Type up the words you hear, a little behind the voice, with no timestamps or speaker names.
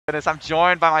goodness, I'm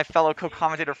joined by my fellow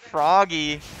co-commentator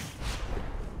Froggy.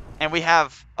 And we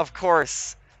have, of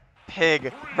course,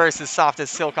 Pig versus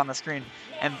SoftasSilque on the screen.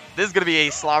 And this is going to be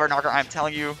a slobber knocker, I'm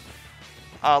telling you.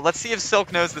 Let's see if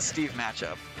Silk knows the Steve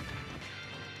matchup.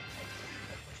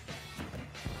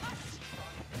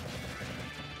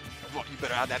 Well, you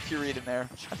better have that period in there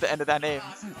at the end of that name.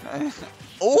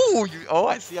 Oh,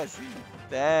 I see.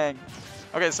 Dang.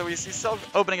 Okay, so we see Silk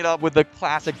opening it up with the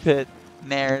classic pit,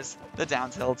 nares, the down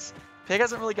tilts. Pig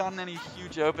hasn't really gotten any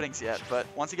huge openings yet, but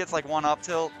once he gets like one up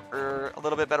tilt or a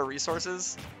little bit better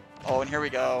resources. Oh, and here we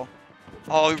go.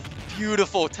 Oh,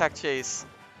 beautiful tech chase.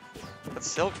 But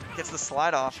Silk gets the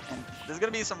slide off, and there's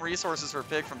going to be some resources for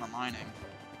Pig from the mining.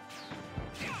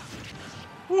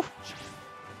 Whew.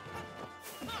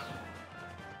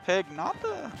 Pig,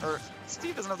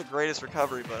 Steve doesn't have the greatest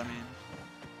recovery, but I mean,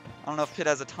 I don't know if Pit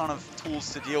has a ton of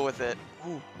tools to deal with it.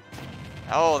 Ooh.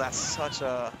 Oh, that's such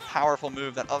a powerful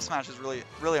move. That up smash is really,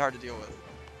 really hard to deal with.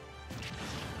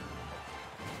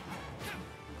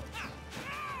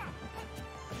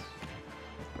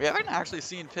 We haven't actually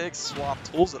seen Pig swap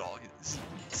tools at all.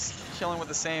 He's chilling with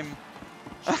the same.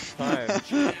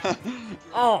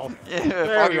 Oh, yeah,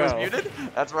 Froggy was muted.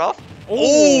 That's rough.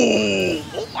 Ooh.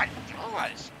 Oh my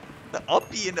gosh. The up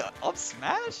B into up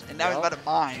smash, and now he's about to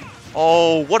mine.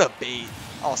 Oh, what a bait.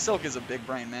 Oh, Silk is a big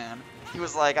brain man. He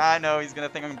was like, I know he's going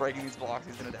to think I'm breaking these blocks.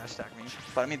 He's going to dash attack me.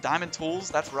 But I mean, diamond tools,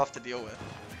 that's rough to deal with.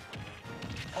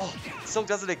 Oh, Silk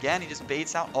does it again. He just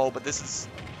baits out. Oh, but this is...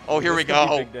 Oh, here we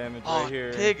go. Big damage oh, right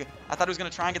here. Pig. I thought he was going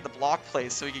to try and get the block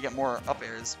place so he could get more up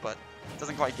airs, but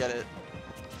doesn't quite get it.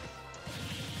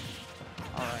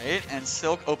 All right, and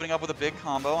Silk opening up with a big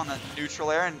combo on the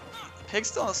neutral air, and Pig's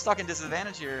still stuck in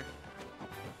disadvantage here.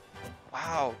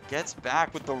 Wow, gets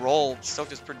back with the roll. Silk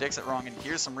just predicts it wrong, and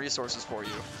here's some resources for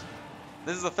you.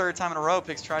 This is the third time in a row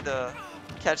Pig's tried to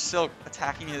catch Silk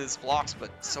attacking his blocks, but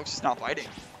Silk's just not biting.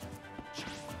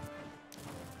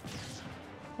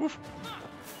 Oof.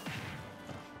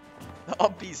 The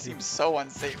up B seems so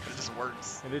unsafe, but it just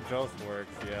works. And it just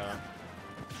works, yeah.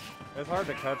 It's hard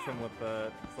to catch him with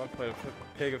the Silk play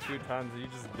Pig a few times, and you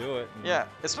just do it. Yeah,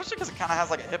 especially because it kind of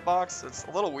has like a hitbox. It's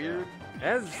a little weird. It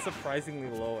has surprisingly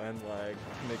low end lag,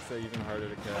 makes it even harder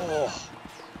to catch. Oh,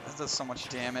 that does so much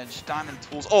damage. Diamond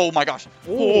tools. Oh my gosh.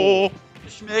 Ooh. Oh,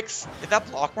 Schmicks. If that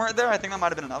block weren't there, I think that might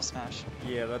have been an up smash.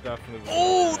 Yeah, that definitely was.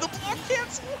 Oh, the block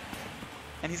cancel.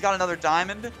 And he's got another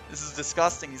diamond. This is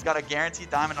disgusting. He's got a guaranteed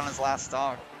diamond on his last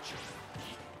stock.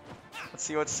 Let's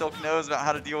see what Silk knows about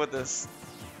how to deal with this.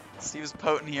 Steve's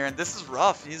potent here, and this is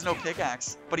rough. He has no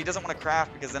pickaxe, but he doesn't want to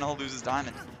craft because then he'll lose his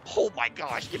diamond. Oh my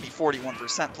gosh, give me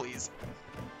 41%, please.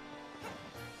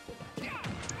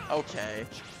 Okay.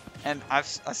 And I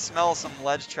smell some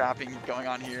ledge trapping going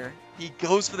on here. He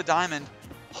goes for the diamond.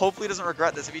 Hopefully he doesn't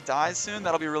regret this. If he dies soon,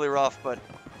 that'll be really rough, but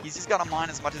he's just got to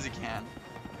mine as much as he can.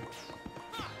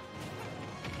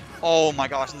 Oh my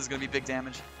gosh, and this is going to be big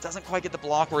damage. Doesn't quite get the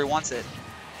block where he wants it.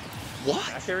 What?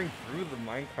 Carrying through the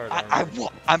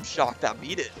minecart. I'm shocked that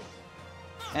beat it.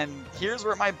 And here's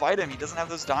where it might bite him. He doesn't have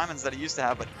those diamonds that he used to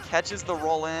have, but catches the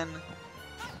roll in.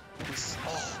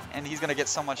 And he's going to get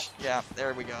so much. Yeah,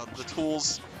 there we go. The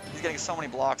tools. He's getting so many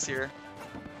blocks here.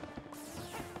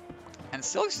 And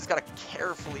Silk's just got to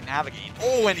carefully navigate.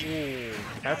 Oh, and he...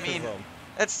 I mean,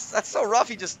 that's so rough.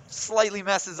 He just slightly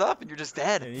messes up, and you're just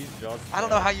dead. And he's just I don't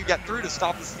know how you get through to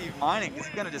stop the Steve mining, because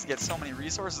he's going to just get so many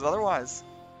resources otherwise.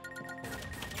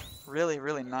 Really,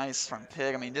 really nice from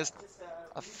Pig. I mean, just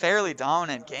a fairly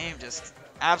dominant game, just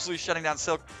absolutely shutting down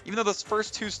Silk, even though those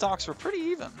first two stocks were pretty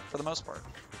even for the most part.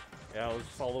 Yeah, it was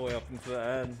all the way up into the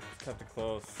end. Kept it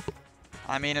close.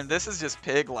 I mean, and this is just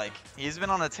Pig. Like, he's been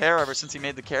on a tear ever since he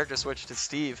made the character switch to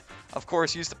Steve. Of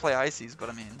course, he used to play Ices, but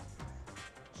I mean,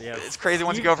 yeah, it's crazy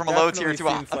once you go from a low tier to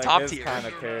a top tier. Kind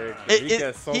of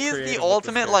he is the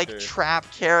ultimate, like, trap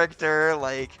character,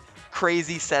 like,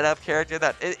 crazy setup character.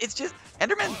 It's just...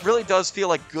 Enderman really does feel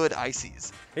like good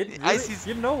Ices. Ices,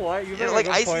 you know what? Like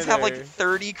Ices have like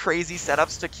 30 crazy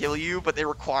setups to kill you, but they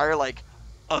require like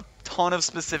a ton of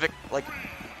specific like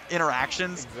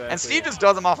interactions. Exactly. And Steve just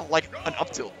does them off of like an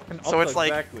up tilt. So it's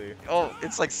like, oh,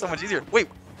 it's like so much easier. Wait,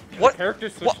 what? The character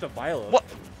switched to Byleth.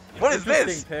 What is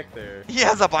this? Pick there. He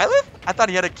has a Byleth? I thought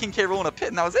he had a King K. Rool and a pit,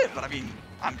 and that was it. But I mean,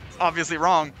 I'm obviously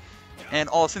wrong. And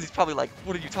all of a sudden he's probably like,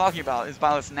 what are you talking about? His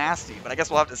Byleth's nasty. But I guess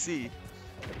we'll have to see.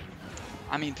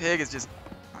 I mean, Pig is just,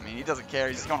 I mean, he doesn't care.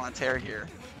 He's just going on a tear here.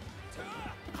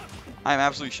 I am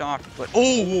absolutely shocked. But,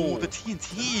 oh, the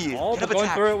TNT. Oh, they're going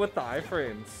through it with the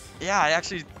iframes. Yeah, I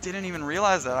actually didn't even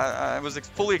realize that. I was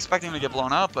fully expecting him to get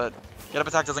blown up, but Get Up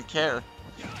Attack doesn't care.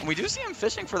 And we do see him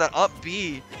fishing for that up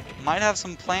B. Might have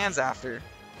some plans after.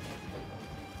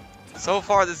 So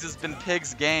far, this has been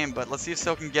Pig's game, but let's see if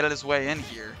Silque can get it his way in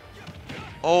here.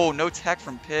 Oh, no tech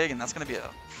from Pig, and that's going to be a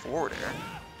forward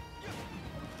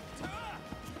air.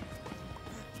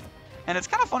 And it's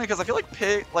kind of funny because I feel like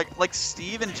Pig, like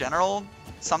Steve in general,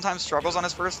 sometimes struggles on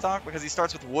his first stock because he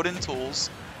starts with wooden tools.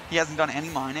 He hasn't done any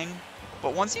mining.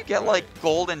 But once you get like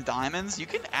gold and diamonds, you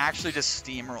can actually just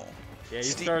steamroll. Yeah, he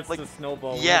starts to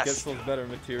snowball when he gets those better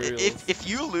materials. If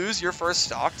you lose your first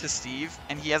stock to Steve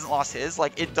and he hasn't lost his,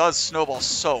 like it does snowball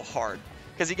so hard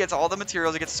because he gets all the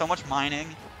materials, he gets so much mining,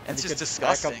 and it's just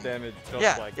disgusting. Back up damage just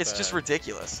yeah, like it's that. just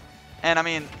ridiculous. And I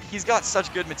mean, he's got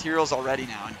such good materials already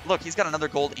now. And look, he's got another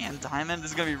gold and diamond.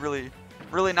 This is gonna be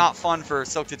really not fun for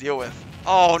Silque to deal with.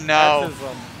 Oh no!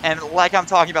 And like I'm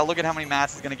talking about, look at how many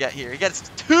mats he's gonna get here. He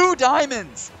gets 2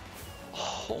 diamonds.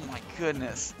 Oh my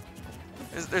goodness.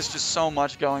 There's just so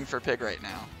much going for Pig right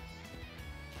now.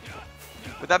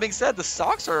 With that being said, the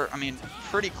stocks are, I mean,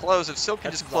 pretty close. If Silque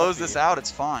can just close this out,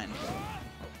 it's fine.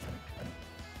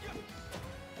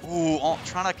 Ooh,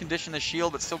 trying to condition the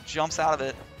shield, but Silque jumps out of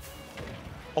it.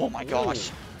 Oh my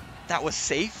gosh. That was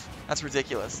safe? That's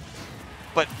ridiculous.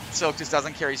 But Silque just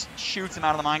doesn't care. He shoots him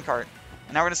out of the minecart.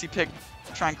 And now we're going to see Pig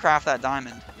try and craft that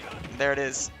diamond. And there it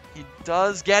is. He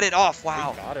does get it off.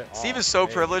 Wow. Steve is so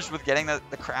privileged with getting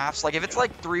the crafts. Like, if it's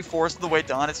like 3/4 of the way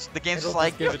done, the game's just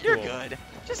like, you're good.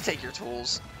 Just take your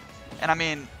tools. And I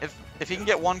mean, if he can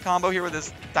get one combo here with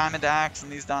this diamond axe and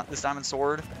this diamond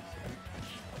sword.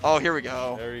 Oh, here we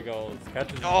go. There he goes.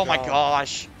 Oh my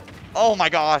gosh. Oh my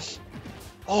gosh.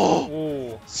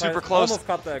 Oh, super close. Almost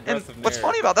caught the aggressive and what's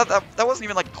funny about that wasn't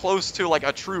even like close to like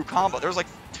a true combo. There was like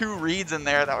 2 reads in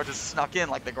there that were just snuck in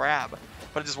like the grab.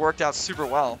 But it just worked out super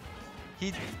well.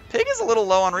 Pig is a little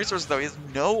low on resources though. He has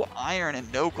no iron and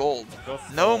no gold.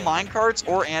 No minecarts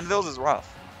or anvils is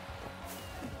rough.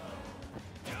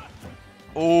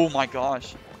 Oh my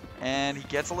gosh. And he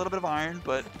gets a little bit of iron,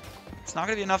 but it's not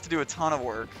going to be enough to do a ton of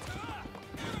work.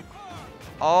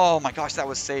 Oh my gosh, that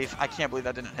was safe. I can't believe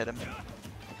that didn't hit him.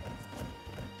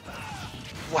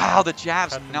 Wow, the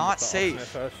jab's not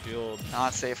safe.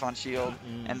 Not safe on shield.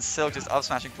 And Silque just up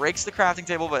smashing. Breaks the crafting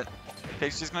table, but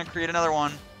Pig's just going to create another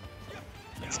one.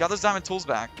 He's got those diamond tools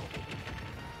back.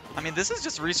 I mean, this is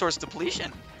just resource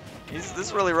depletion. This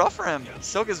is really rough for him.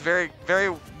 Silque is very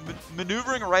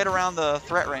maneuvering right around the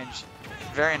threat range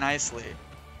very nicely.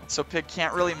 So Pig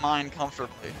can't really mine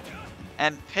comfortably.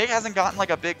 And Pig hasn't gotten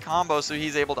like a big combo, so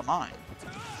he's able to mine.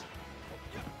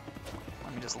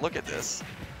 Let me just look at this.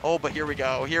 Oh, but here we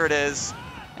go. Here it is.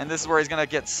 And this is where he's going to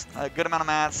get a good amount of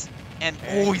mats. And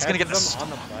oh, he's going to get the on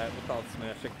the plat without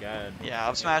smash again. Yeah,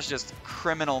 up smash just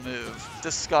criminal move.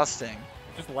 Disgusting.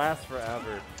 It just lasts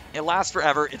forever. It lasts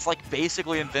forever. It's like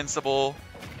basically invincible.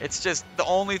 It's just the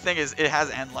only thing is it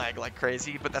has end lag like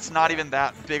crazy, but that's not even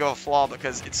that big of a flaw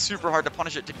because it's super hard to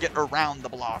punish it to get around the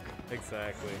block.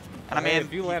 Exactly. And I mean,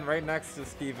 if you land right next to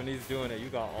Steve and he's doing it, you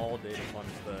got all day to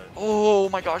punish that. Oh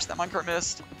my gosh, that minecart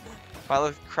missed.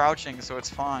 Violet crouching, so it's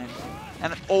fine.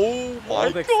 And oh my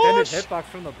the gosh! Extended hitbox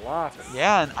from the blocks.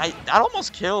 Yeah, and that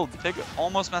almost killed. Pig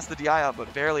almost messed the DI up,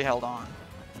 but barely held on.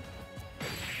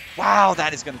 Wow,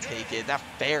 that is gonna take it. That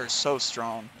fair is so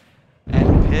strong.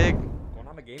 And Pig. Going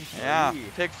on to game 3. Yeah,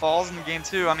 Pig falls in game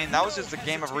 2. I mean, that was just a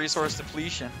game of resource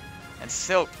depletion. And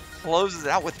Silque closes it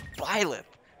out with Violet.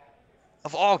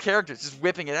 Of all characters, just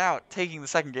whipping it out, taking the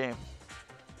second game.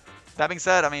 That being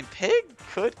said, I mean, Pig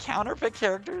could counterpick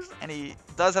characters, and he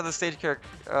does have the stage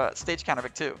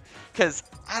counterpick too. Because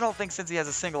I don't think since he has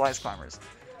a single Ice Climbers.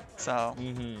 So, I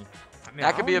mean,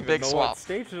 that could be a big swap. What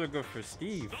stages are good for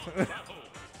Steve?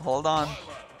 Hold on.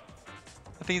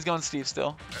 I think he's going Steve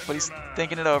still, but he's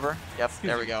thinking it over. Yep,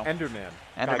 there we go. Enderman.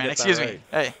 Enderman, excuse me.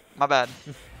 Hey, my bad.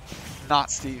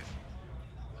 Not Steve.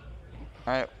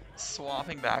 Alright,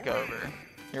 swapping back over.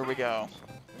 Here we go.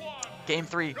 Game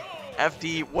 3.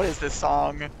 FD, what is this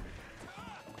song?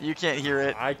 You can't hear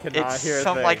it. I cannot hear it. It's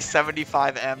some like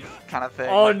 75 M kind of thing.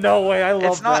 Oh, no way. I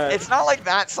love that. It's not like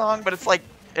that song, but it's like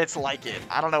it.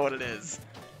 I don't know what it is.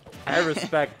 I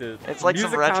respect it. It's like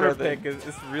some retro thing.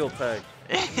 It's real tech.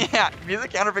 Yeah,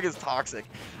 music counterpick is toxic.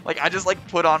 Like, I just like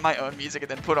put on my own music and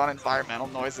then put on environmental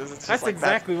noises. It's just that's like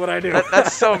exactly what I do.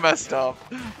 That's so messed up,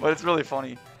 but it's really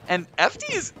funny. And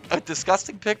FD is a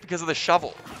disgusting pick because of the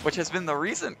shovel, which has been the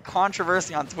recent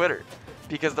controversy on Twitter.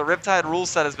 Because the Riptide rule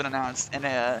set has been announced, and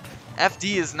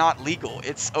FD is not legal.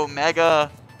 It's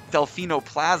Omega Delfino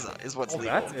Plaza is what's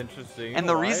legal. That's interesting. And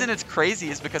the reason it's crazy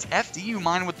is because FD you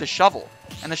mine with the shovel.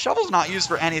 And the shovel's not used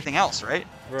for anything else, right?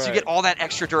 So you get all that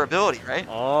extra durability, right?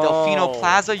 Oh. Delfino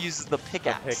Plaza uses the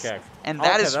pickaxe. And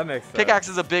that makes sense. Pickaxe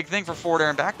is a big thing for forward air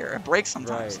and back air. It breaks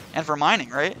sometimes. And for mining,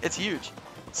 right? It's huge.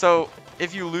 So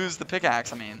if you lose the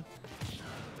pickaxe, I mean,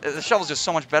 The shovel's just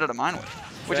so much better to mine with,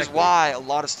 which is Exactly. why a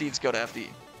lot of Steves go to FD.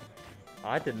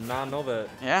 I did not know that.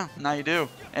 Yeah, now you do.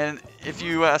 And if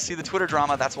you see the Twitter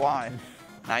drama, that's why.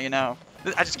 Now you know.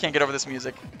 I just can't get over this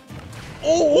music.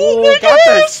 Oh, my got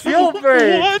the goodness! shield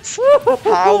break! What?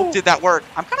 How did that work?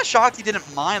 I'm kind of shocked he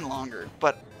didn't mine longer,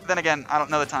 but then again, I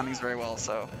don't know the timings very well,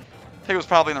 so Pig was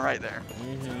probably in the right there.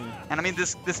 And I mean,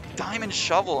 this diamond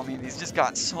shovel, I mean, he's just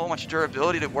got so much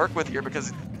durability to work with here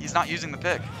because he's not using the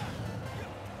pick.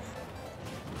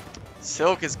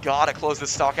 Silque has got to close this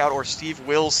stock out or Steve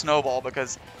will snowball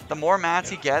because the more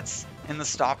mats he gets in the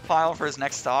stockpile for his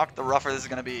next stock, the rougher this is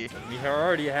going to be. He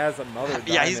already has another diamond.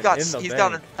 Yeah, he's got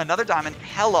bank. another diamond,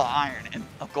 hella iron, and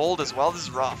a gold as well. This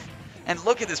is rough. And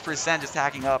look at this percent just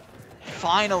hacking up.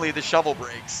 Finally, the shovel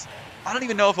breaks. I don't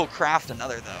even know if he'll craft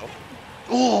another, though.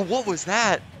 Oh, what was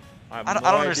that? I don't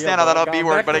understand how that up B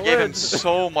worked, but it gave him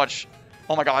so much.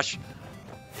 Oh my gosh.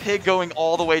 Pig going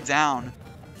all the way down.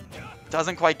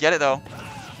 Doesn't quite get it, though.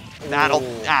 That'll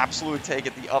absolutely take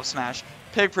it, the up smash.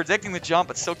 Pig predicting the jump,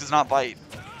 but Silque does not bite.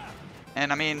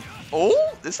 And I mean,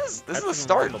 this is the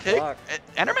start. Pig,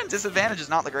 Enderman disadvantage is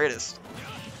not the greatest.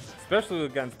 Especially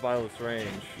against Byleth's range.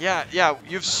 Yeah,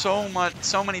 you have so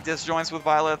many disjoints with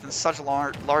Byleth and such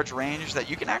large range that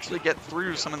you can actually get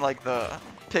through some of like the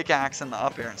pickaxe and the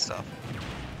up air and stuff.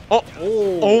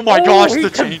 Oh my gosh, he the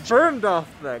change. confirmed off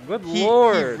that. Good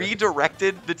lord. He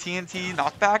redirected the TNT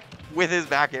knockback with his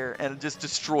back air and just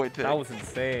destroyed Pig. That was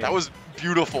insane. That was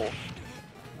beautiful.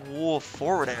 Whoa,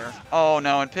 forward air. Oh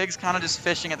no, and Pig's kind of just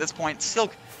fishing at this point.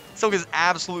 Silque is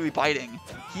absolutely biting.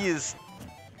 He is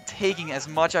taking as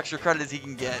much extra credit as he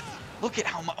can get. Look at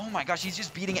how much. Oh my gosh, he's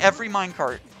just beating every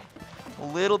minecart. A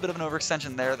little bit of an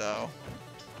overextension there, though.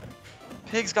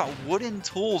 Pig's got wooden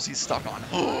tools he's stuck on.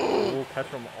 We'll catch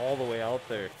him all the way out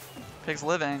there. Pig's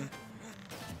living.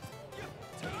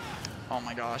 Oh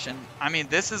my gosh, and I mean,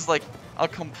 this is like a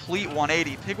complete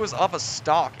 180. Pig was up a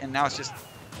stock, and now it's just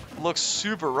looks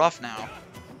super rough now.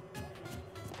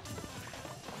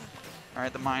 All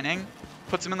right, the mining.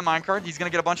 Puts him in the minecart. He's going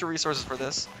to get a bunch of resources for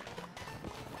this.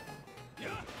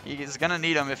 He's going to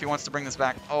need them if he wants to bring this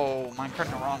back. Oh, minecart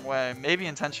in the wrong way. Maybe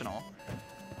intentional.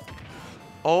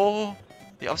 Oh,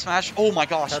 the up smash. Oh my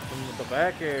gosh. Catch him with the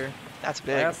back air. That's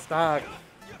big. Last stock.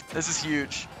 This is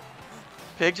huge.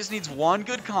 Pig just needs one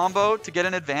good combo to get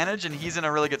an advantage, and he's in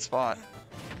a really good spot.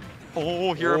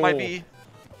 Oh, here it might be.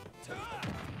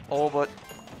 Oh, but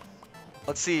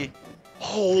let's see.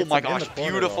 Oh my gosh,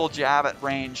 beautiful jab at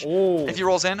range. If he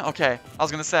rolls in, okay. I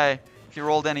was going to say, if he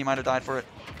rolled in, he might have died for it.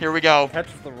 Here we go.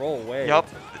 Catches the roll away. Yup.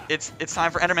 It's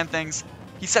time for Enderman things.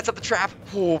 He sets up the trap.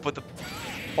 Oh, but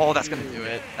that's going to do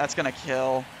it. That's going to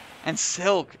kill. And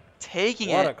Silque taking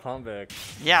it. What a comeback.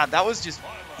 Yeah, that was just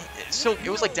Silque. It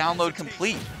was like download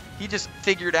complete. He just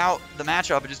figured out the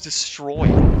matchup and just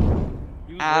destroyed.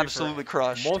 Absolutely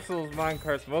crushed. Most of those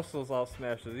minecarts, most of those out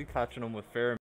smashes, he's catching them with fair